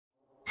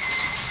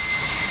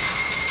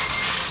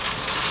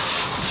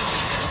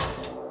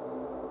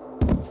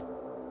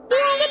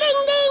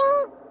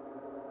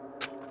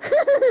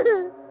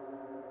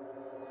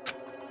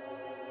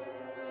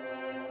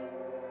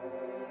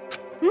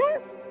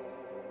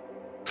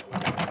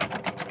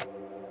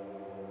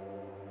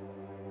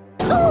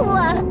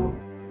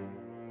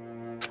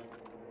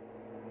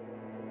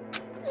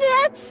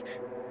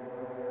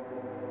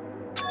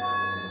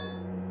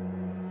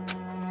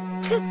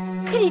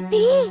could it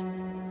be?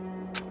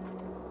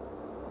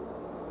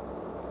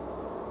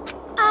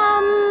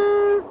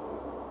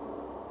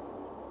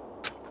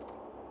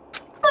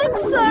 I'm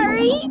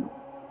sorry.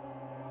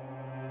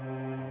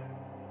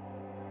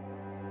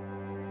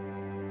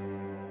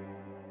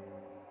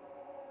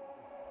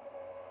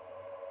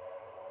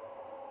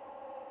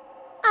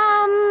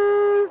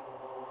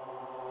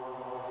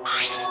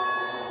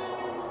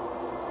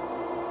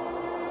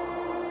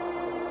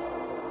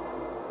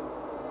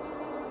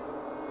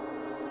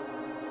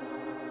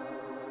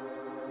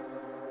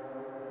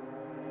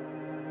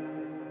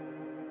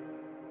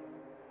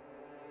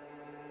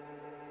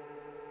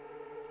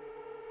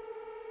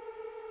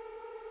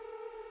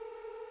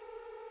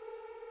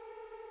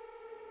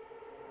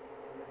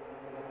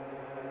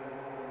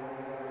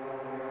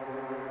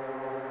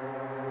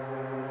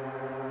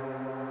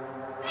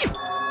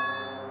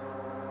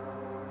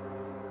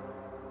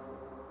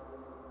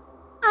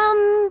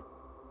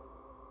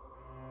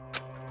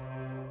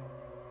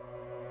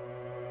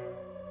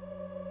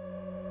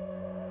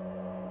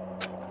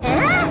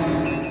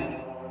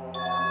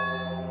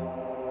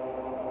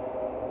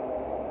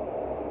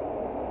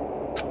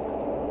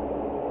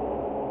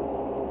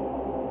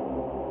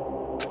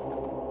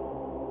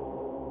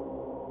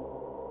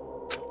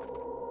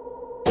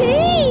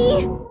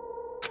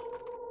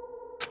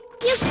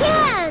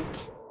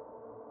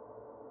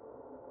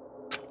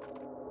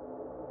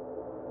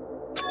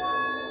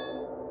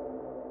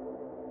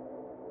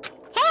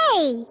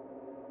 Hey!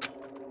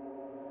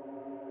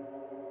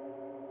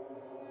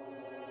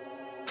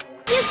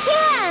 You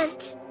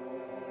can't!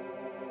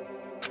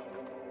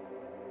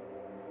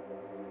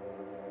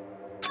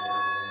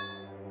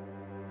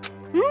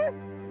 Hmm?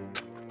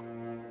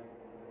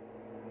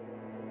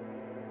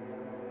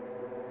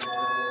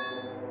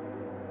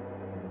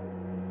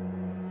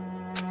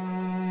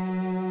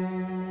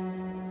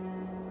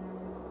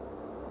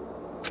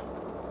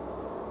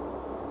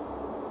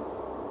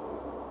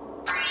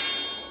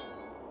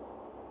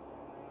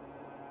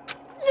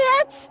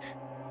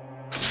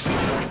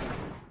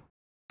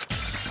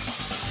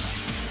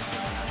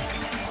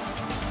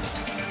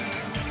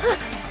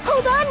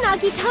 Hold on,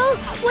 Nagito!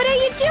 What are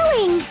you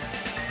doing?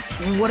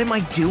 What am I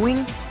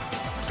doing?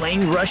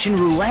 Playing Russian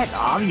roulette,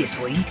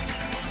 obviously.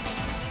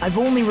 I've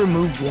only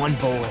removed one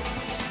bullet,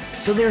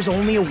 so there's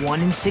only a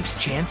 1 in 6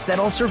 chance that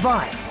I'll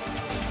survive.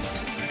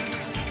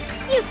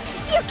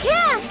 You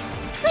can't!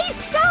 Please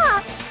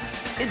stop!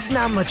 It's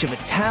not much of a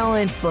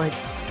talent, but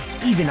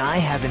even I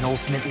have an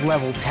ultimate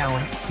level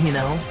talent, you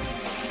know?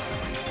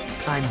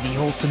 I'm the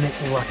ultimate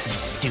lucky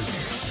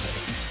student.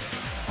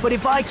 But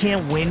if I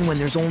can't win when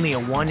there's only a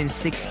 1 in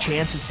 6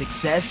 chance of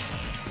success,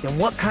 then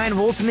what kind of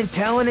ultimate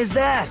talent is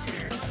that?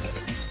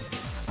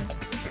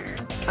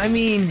 I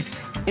mean,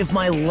 if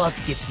my luck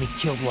gets me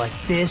killed like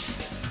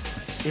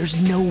this, there's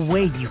no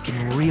way you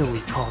can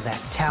really call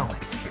that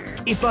talent.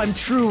 If I'm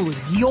truly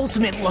the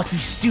ultimate lucky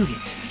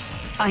student,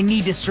 I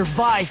need to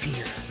survive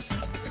here.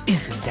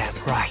 Isn't that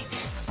right?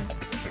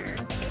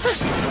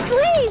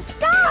 Please,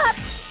 stop!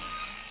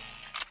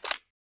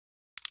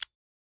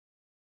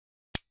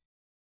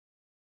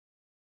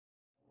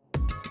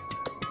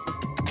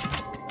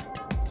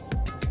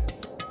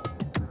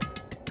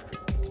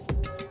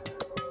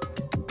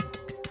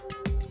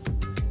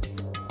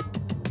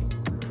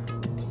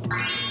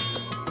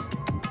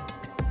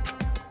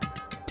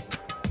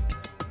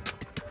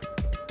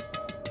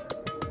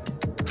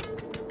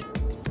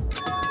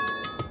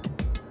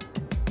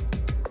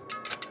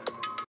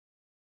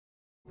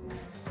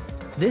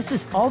 This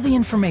is all the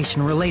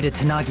information related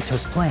to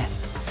Nagito's plan.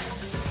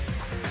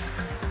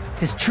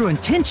 His true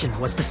intention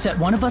was to set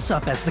one of us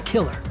up as the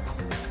killer.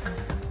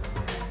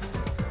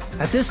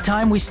 At this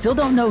time, we still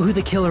don't know who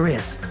the killer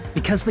is,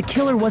 because the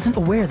killer wasn't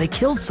aware they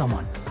killed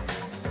someone.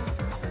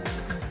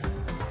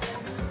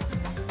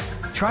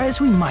 Try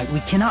as we might, we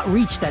cannot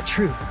reach that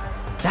truth.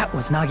 That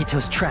was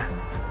Nagito's trap.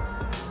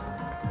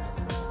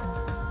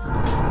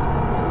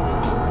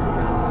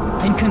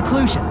 In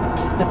conclusion,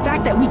 the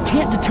fact that we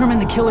can't determine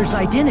the killer's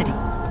identity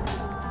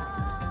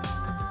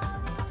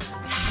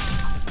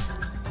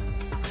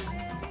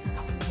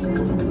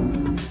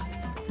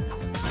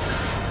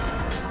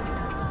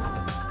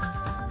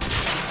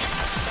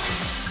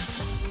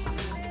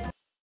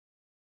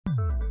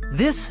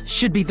This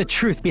should be the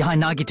truth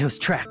behind Nagito's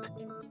trap.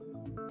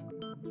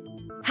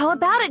 How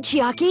about it,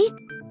 Chiaki?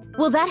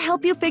 Will that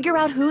help you figure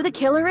out who the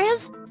killer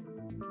is?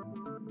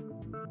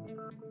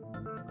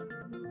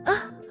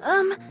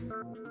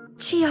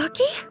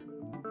 Chiaki?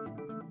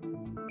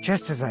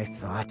 Just as I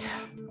thought.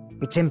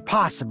 It's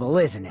impossible,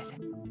 isn't it?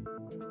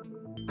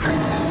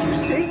 Are you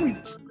saying we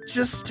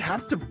just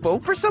have to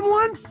vote for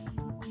someone?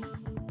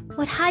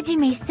 What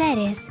Hajime said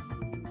is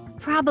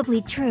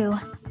probably true.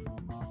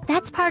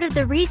 That's part of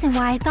the reason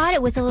why I thought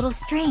it was a little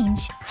strange.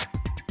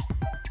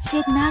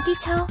 Did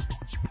Nagito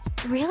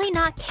really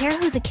not care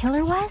who the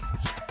killer was?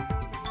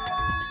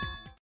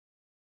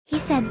 He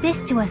said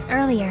this to us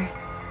earlier.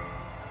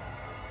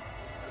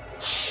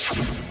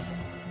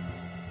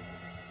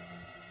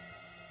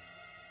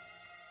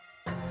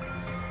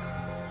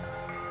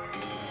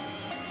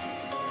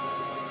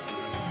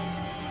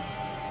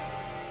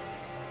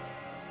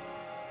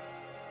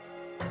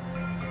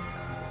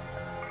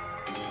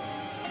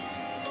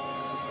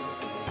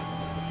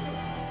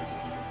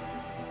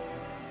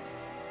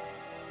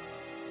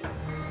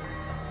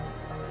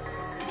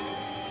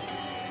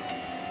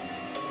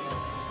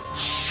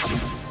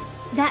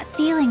 That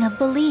feeling of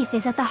belief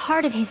is at the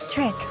heart of his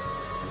trick.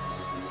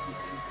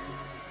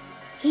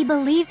 He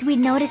believed we'd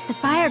notice the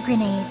fire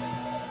grenades.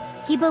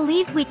 He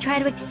believed we'd try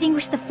to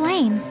extinguish the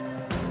flames.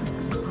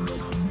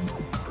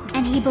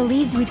 And he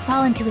believed we'd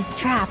fall into his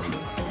trap.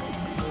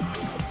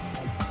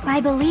 By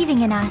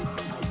believing in us,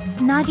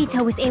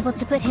 Nagito was able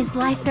to put his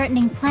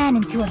life-threatening plan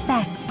into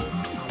effect.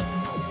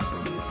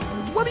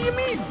 What do you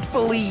mean,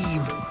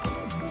 believe?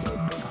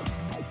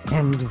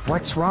 And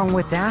what's wrong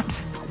with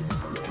that?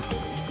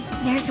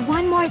 There's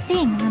one more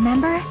thing,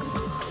 remember?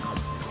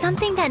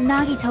 Something that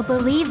Nagito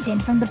believed in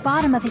from the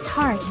bottom of his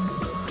heart.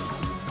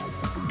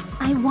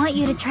 I want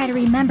you to try to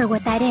remember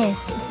what that is.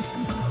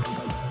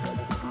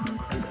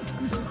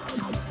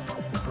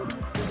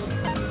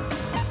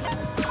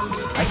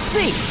 I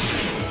see!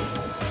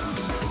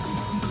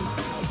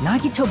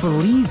 Nagito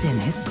believed in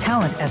his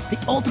talent as the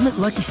ultimate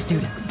lucky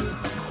student.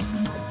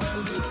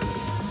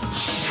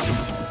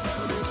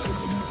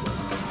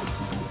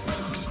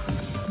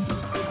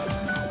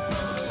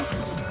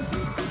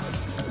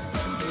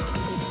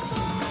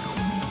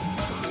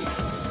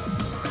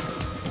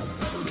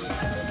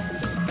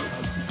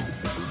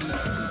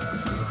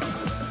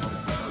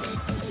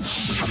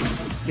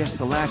 Guess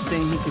the last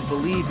thing he could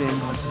believe in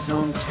was his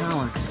own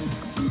talent.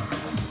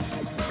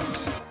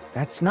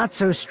 That's not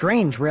so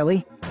strange,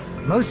 really.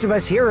 Most of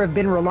us here have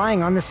been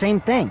relying on the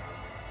same thing.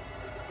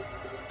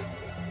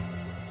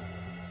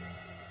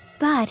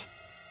 But,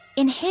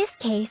 in his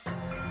case,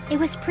 it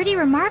was pretty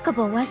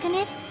remarkable, wasn't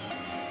it?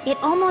 It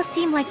almost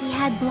seemed like he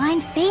had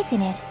blind faith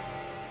in it.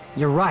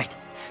 You're right.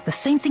 The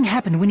same thing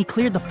happened when he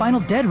cleared the final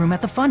dead room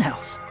at the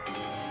funhouse.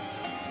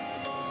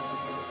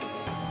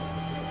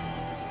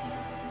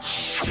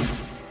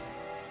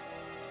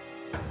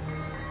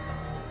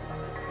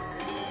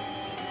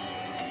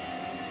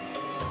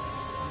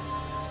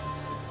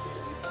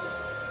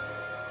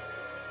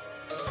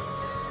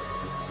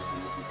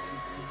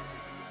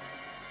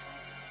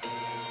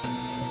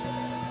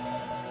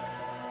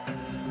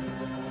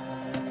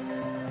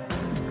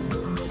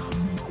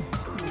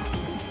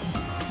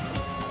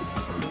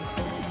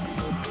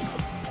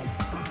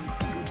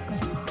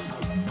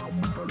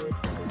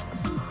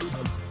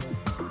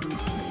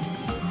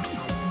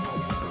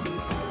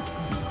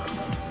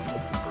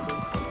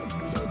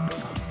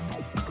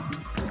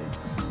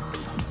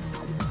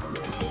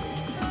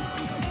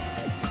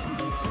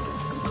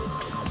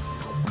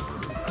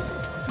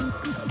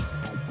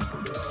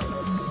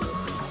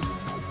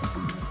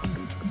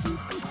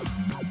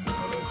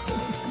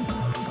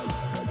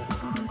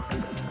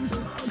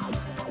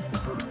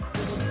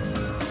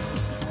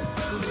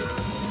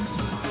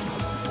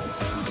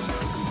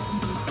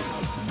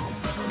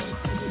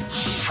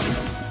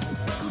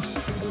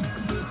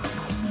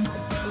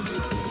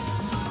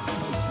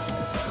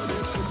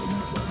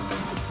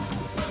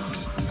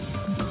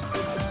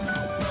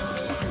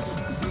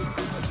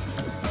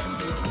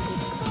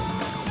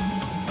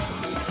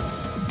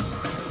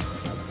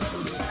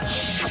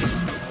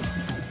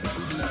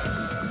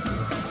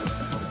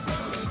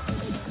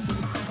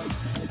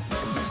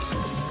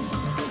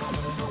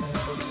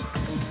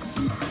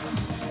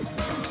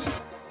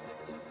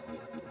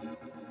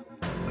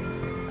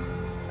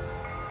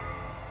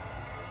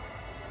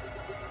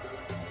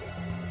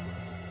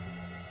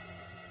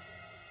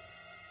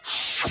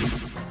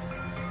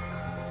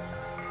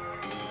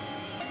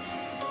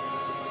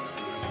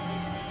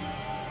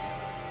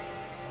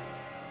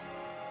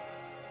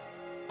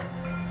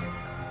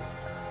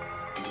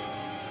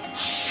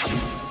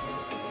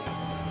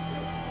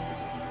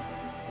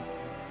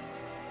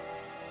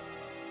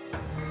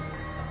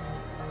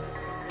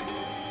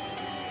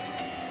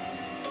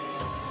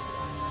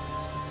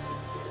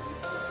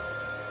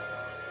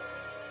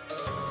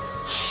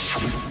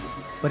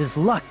 But his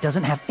luck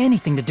doesn't have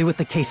anything to do with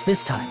the case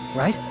this time,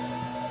 right?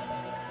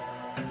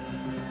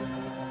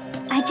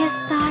 I just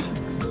thought...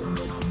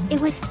 it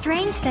was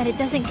strange that it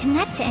doesn't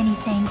connect to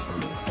anything.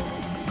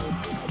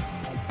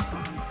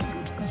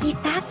 He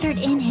factored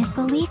in his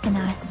belief in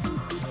us,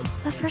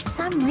 but for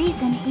some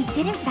reason he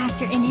didn't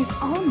factor in his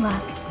own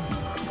luck.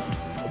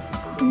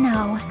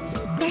 No,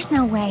 there's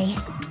no way.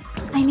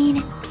 I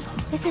mean,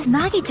 this is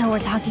Nagito we're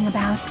talking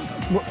about.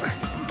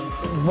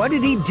 What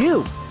did he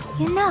do?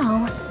 You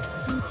know,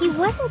 he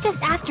wasn't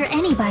just after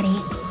anybody.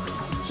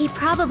 He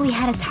probably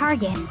had a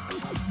target.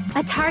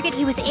 A target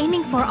he was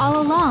aiming for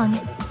all along.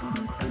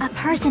 A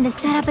person to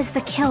set up as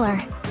the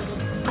killer.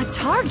 A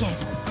target?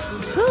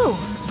 Who?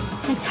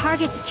 The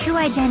target's true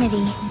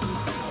identity.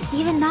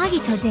 Even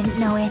Nagito didn't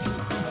know it.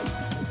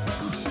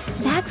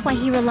 That's why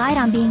he relied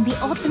on being the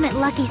ultimate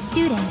lucky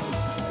student,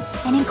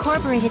 and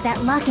incorporated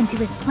that luck into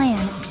his plan.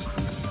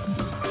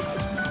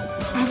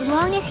 As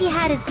long as he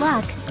had his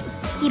luck,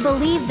 he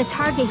believed the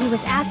target he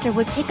was after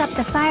would pick up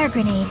the fire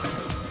grenade.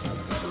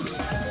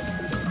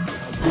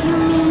 You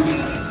mean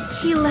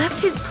he left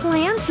his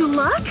plan to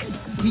luck?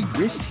 He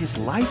risked his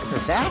life for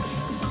that?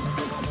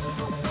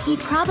 He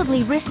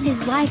probably risked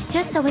his life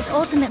just so his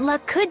ultimate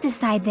luck could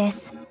decide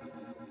this.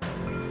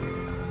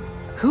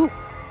 Who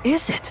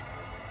is it?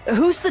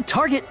 Who's the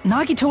target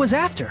Nagito was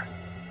after?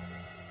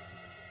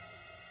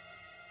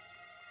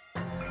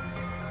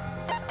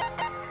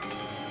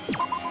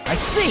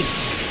 see!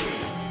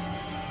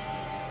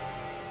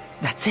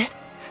 That's it?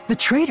 The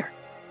traitor.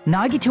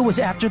 Nagito was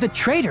after the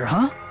traitor,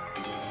 huh?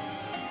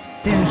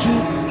 Then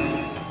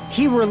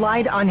he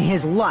relied on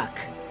his luck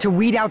to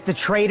weed out the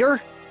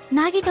traitor?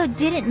 Nagito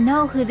didn't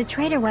know who the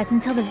traitor was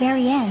until the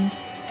very end.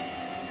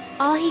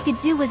 All he could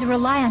do was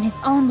rely on his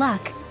own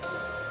luck.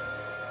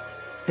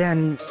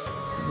 Then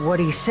what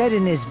he said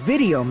in his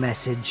video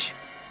message...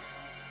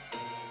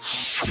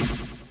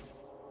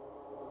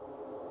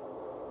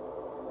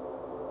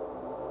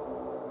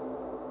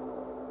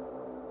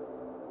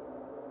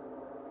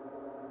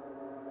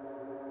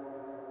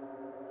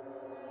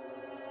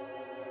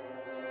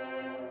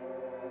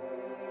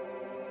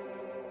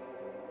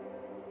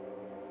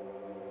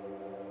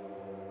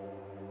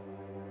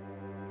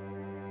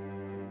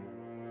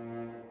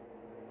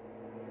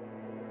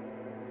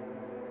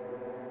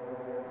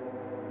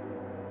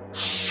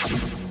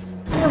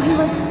 So he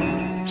was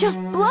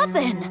just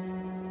bluffing.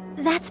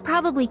 That's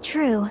probably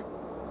true.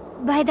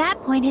 By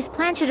that point, his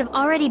plan should have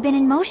already been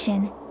in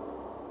motion.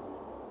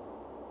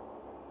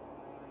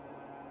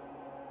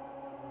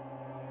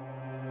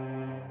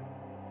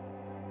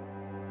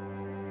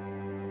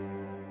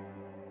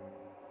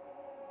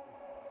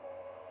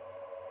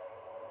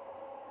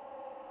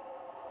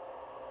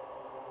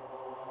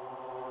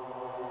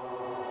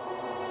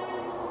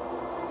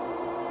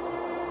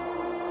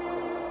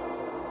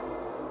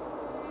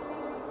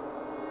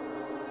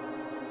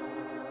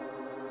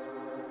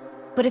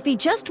 But if he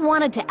just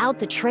wanted to out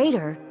the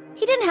traitor,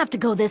 he didn't have to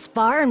go this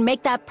far and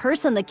make that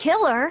person the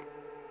killer.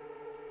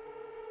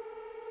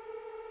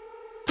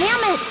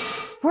 Damn it!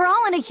 We're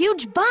all in a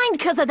huge bind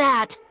because of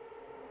that!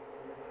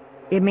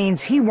 It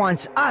means he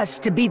wants us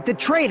to beat the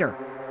traitor.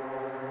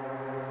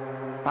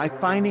 By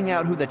finding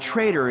out who the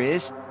traitor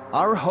is,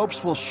 our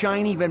hopes will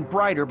shine even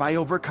brighter by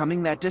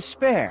overcoming that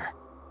despair.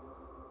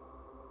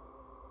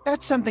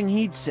 That's something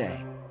he'd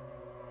say.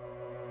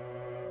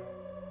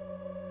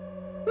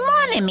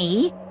 Mon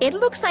ami, it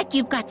looks like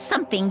you've got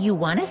something you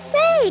want to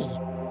say.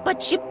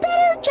 But you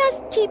better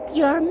just keep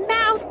your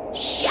mouth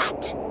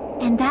shut.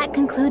 And that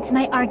concludes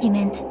my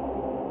argument.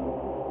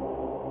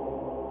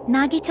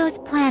 Nagito's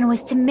plan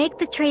was to make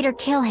the traitor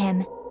kill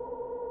him.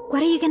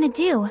 What are you gonna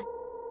do?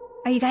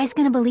 Are you guys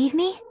gonna believe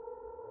me?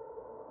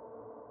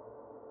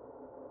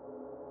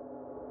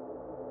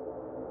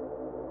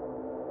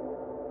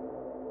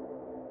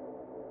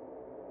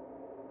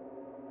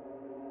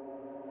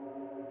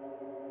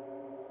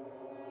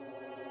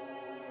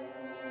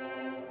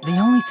 The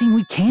only thing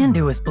we can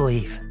do is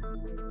believe.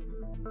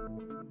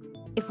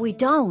 If we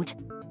don't,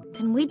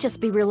 then we'd just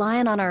be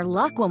relying on our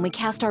luck when we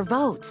cast our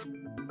votes.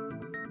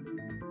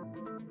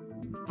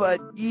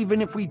 But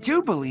even if we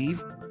do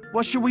believe,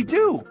 what should we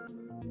do?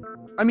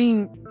 I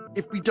mean,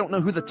 if we don't know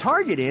who the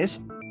target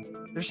is,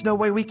 there's no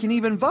way we can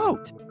even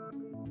vote.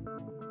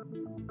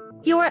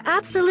 You are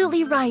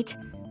absolutely right.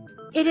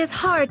 It is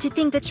hard to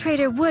think the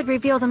traitor would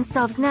reveal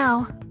themselves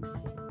now.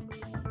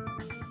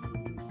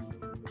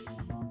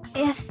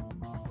 If,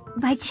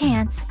 by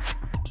chance,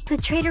 the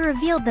traitor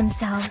revealed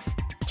themselves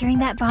during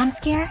that bomb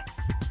scare,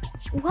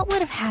 what would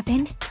have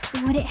happened?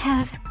 Would it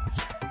have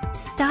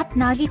stopped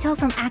Nagito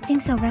from acting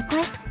so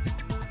reckless?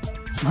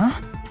 Huh?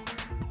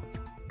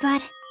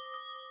 But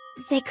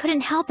they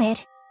couldn't help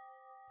it.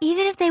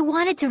 Even if they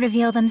wanted to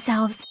reveal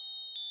themselves,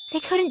 they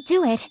couldn't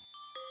do it.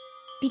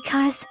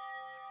 Because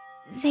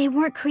they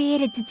weren't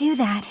created to do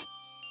that.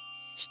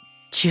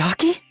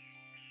 Chiaki?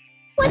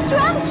 What's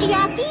wrong,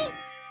 Chiaki?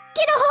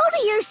 Get a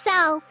hold of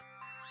yourself!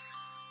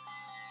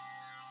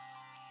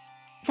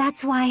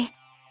 That's why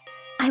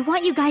I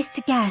want you guys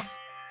to guess.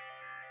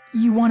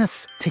 You want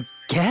us to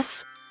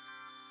guess?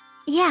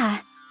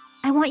 Yeah,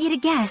 I want you to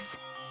guess.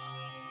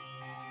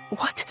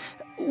 What?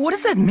 What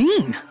does that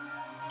mean?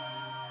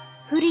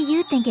 Who do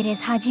you think it is,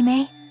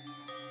 Hajime?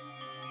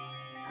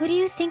 Who do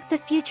you think the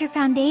future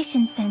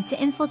Foundation sent to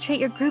infiltrate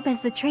your group as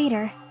the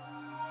traitor?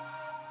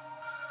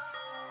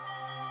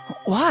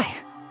 Why?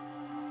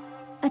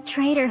 A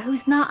traitor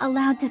who's not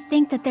allowed to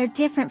think that they're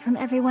different from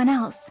everyone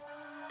else.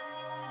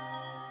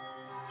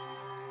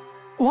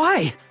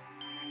 Why?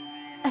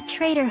 A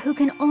traitor who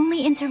can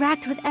only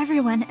interact with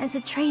everyone as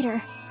a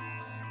traitor.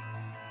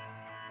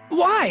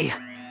 Why?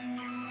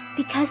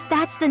 Because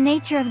that's the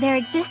nature of their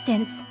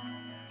existence.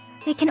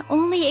 They can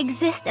only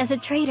exist as a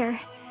traitor.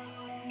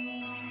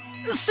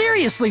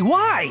 Seriously,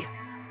 why?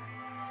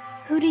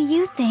 Who do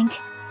you think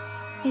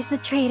is the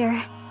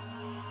traitor?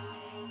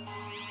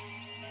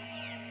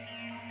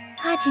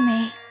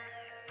 Hajime,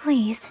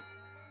 please.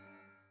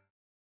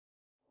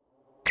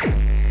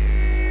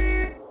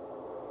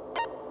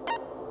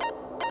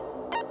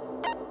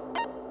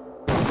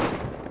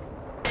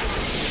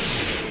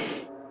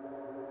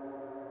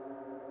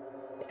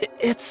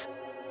 It's...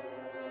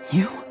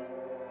 you?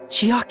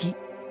 Chiaki,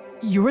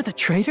 you're the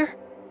traitor?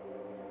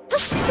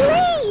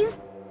 Please!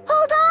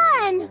 Hold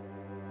on!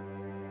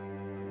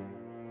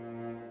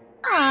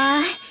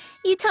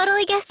 You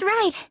totally guessed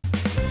right.